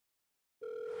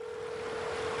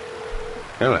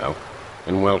Hello,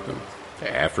 and welcome to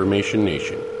Affirmation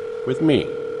Nation with me,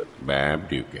 Bob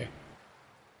Duca.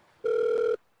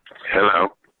 Hello,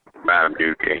 Bob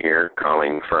Duca here,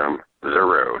 calling from the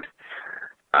road.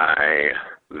 I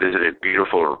visited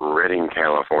beautiful Redding,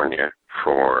 California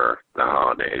for the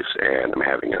holidays, and I'm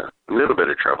having a little bit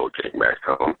of trouble getting back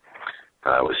home.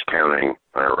 I was counting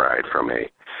on a ride from a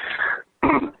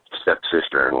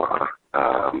stepsister-in-law,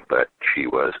 but she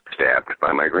was stabbed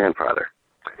by my grandfather.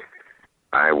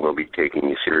 I will be taking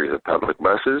a series of public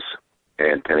buses,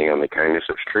 and depending on the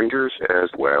kindness of strangers, as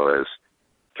well as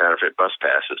counterfeit bus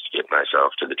passes to get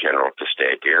myself to the general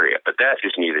Passaic area. But that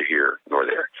is neither here nor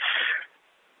there.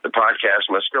 The podcast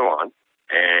must go on,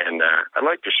 and I'd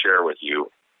like to share with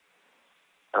you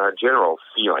a general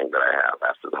feeling that I have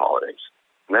after the holidays.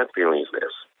 And that feeling is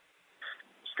this.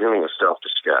 It's a feeling of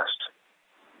self-disgust.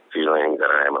 Feeling that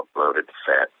I am a bloated,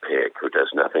 fat pig who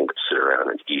does nothing but sit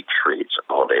around and eat treats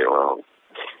all day long.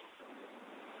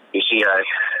 You see, I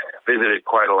visited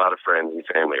quite a lot of friends and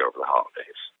family over the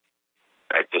holidays.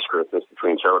 This Christmas,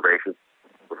 between celebrations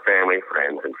with family,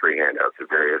 friends, and free handouts at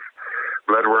various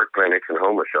blood work clinics and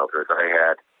homeless shelters, I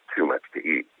had too much to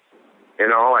eat.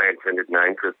 In all, I attended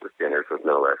 9 Christmas dinners with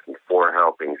no less than 4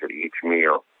 helpings at each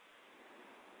meal.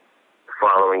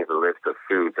 Following the list of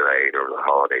food that I ate over the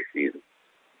holiday season.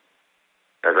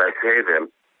 As I say them,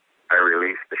 I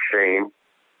release the shame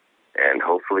and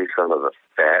hopefully some of the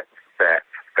fat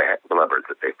blubbers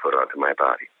that they put onto my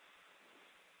body.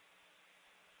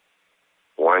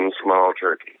 1 small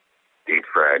turkey, deep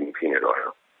fried in peanut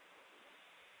oil.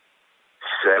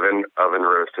 7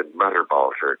 oven-roasted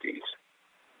butterball turkeys.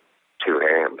 2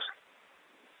 hams.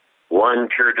 1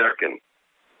 turducken,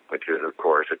 which is, of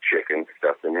course, a chicken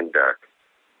stuffed in a duck,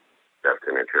 stuffed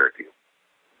in a turkey.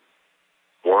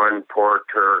 1 pork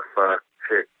fuck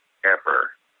chick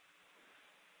effer,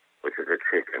 which is a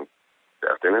chicken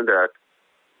stuffed in a duck,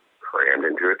 crammed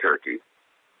into a turkey,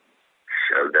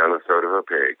 shoved down the throat of a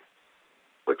pig,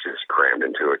 which is crammed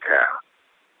into a cow.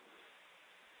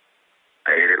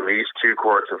 I ate at least 2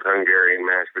 quarts of Hungarian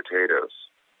mashed potatoes,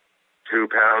 2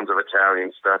 pounds of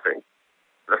Italian stuffing,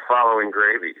 the following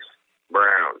gravies: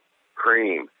 brown,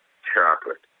 cream,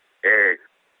 chocolate, egg,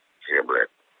 giblet,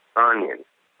 onion,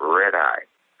 red eye,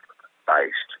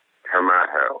 iced,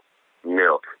 tomato,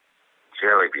 milk,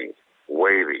 jelly bean,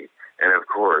 wavy, and of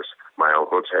course, my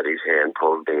Uncle Teddy's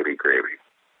hand-pulled baby gravy.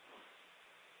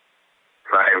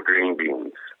 5 green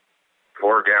beans,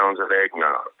 4 gallons of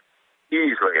eggnog,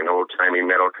 easily an old-timey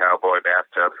metal cowboy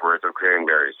bathtub's worth of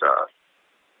cranberry sauce,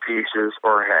 pieces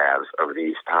or halves of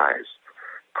these pies: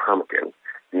 pumpkin,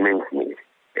 mincemeat,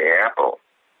 apple,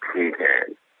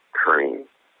 pecan, cream,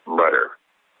 butter,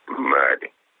 mud,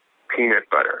 peanut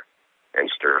butter, and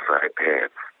stir-fried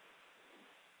pants.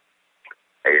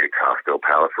 I ate a Costco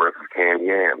pallet worth of canned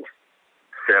yams,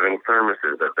 7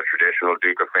 thermoses of the traditional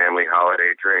Duca family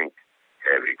holiday drink,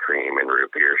 heavy cream and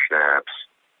root beer schnapps,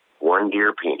 1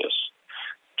 deer penis,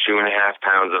 2.5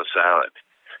 pounds of salad,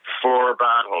 4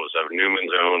 bottles of Newman's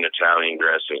Own Italian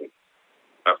dressing,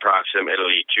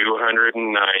 approximately 209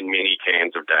 mini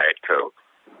cans of Diet Coke,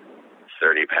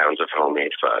 30 pounds of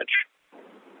homemade fudge,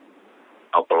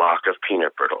 a block of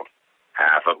peanut brittle,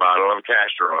 half a bottle of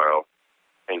castor oil,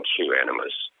 and 2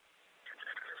 enemas.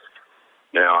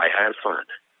 Now, I had fun,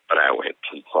 but I went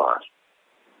too far.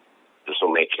 This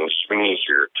will make things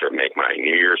easier to make my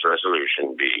New Year's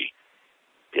resolution be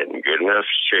get in good enough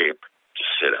shape to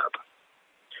sit up.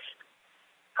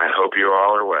 I hope you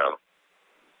all are well.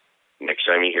 Next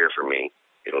time you hear from me,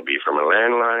 it'll be from a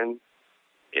landline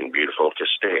in beautiful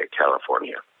Passaic,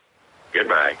 California.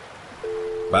 Goodbye.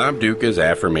 Bob Duca's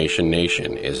Affirmation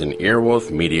Nation is an Earwolf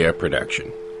Media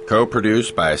production,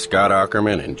 co-produced by Scott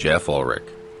Ackerman and Jeff Ulrich.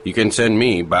 You can send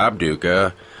me, Bob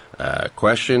Duca, a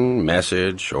question,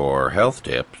 message, or health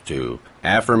tip to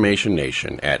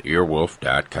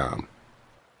affirmationnation@earwolf.com.